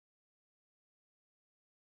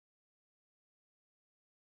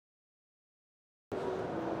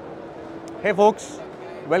Hey folks,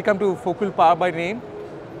 welcome to Focal Power by Naim.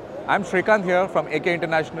 I'm Shrikant here from AK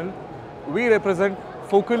International. We represent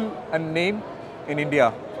Focal and Naim in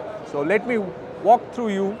India. So let me walk through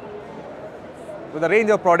you with a range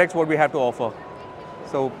of products what we have to offer.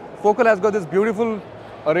 So Focal has got this beautiful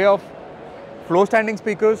array of floor standing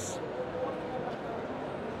speakers,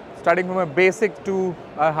 starting from a basic to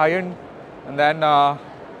a high end, and then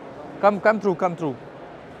come through.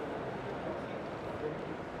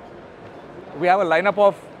 We have a lineup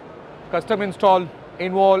of custom installed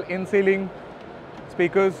in-wall, in-ceiling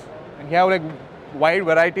speakers, and you have like wide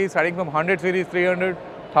variety starting from 100 series, 300,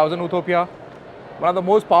 1000 Utopia. One of the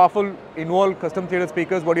most powerful in-wall custom theater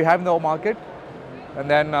speakers what you have in the market. And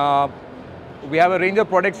then we have a range of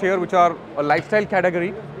products here which are a lifestyle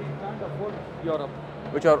category,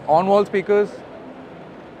 which are on-wall speakers.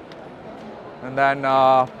 And then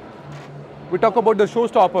we talk about the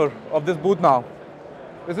showstopper of this booth now.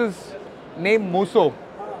 This is Naim Muso.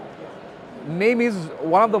 Naim is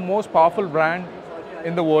one of the most powerful brand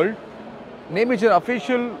in the world. Naim is an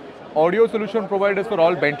official audio solution provider for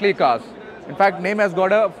all Bentley cars. In fact, Naim has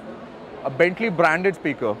got a Bentley branded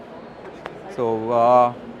speaker.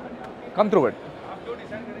 So come through it.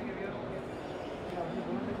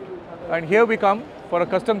 And here we come for a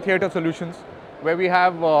custom theater solutions where we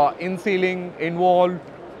have in-ceiling, in-wall,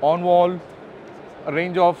 on-wall, a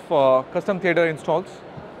range of custom theater installs.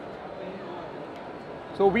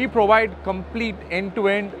 So we provide complete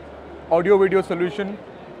end-to-end audio-video solution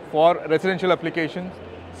for residential applications,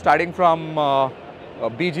 starting from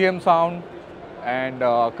BGM sound and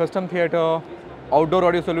custom theater, outdoor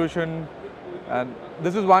audio solution, and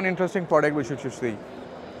this is one interesting product which you should see.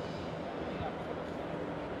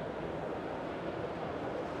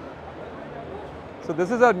 So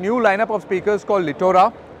this is a new lineup of speakers called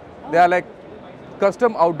Litora. They are like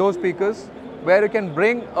custom outdoor speakers where you can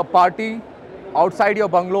bring a party outside your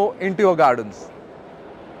bungalow into your gardens.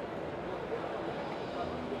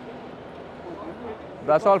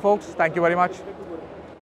 That's all folks. Thank you very much.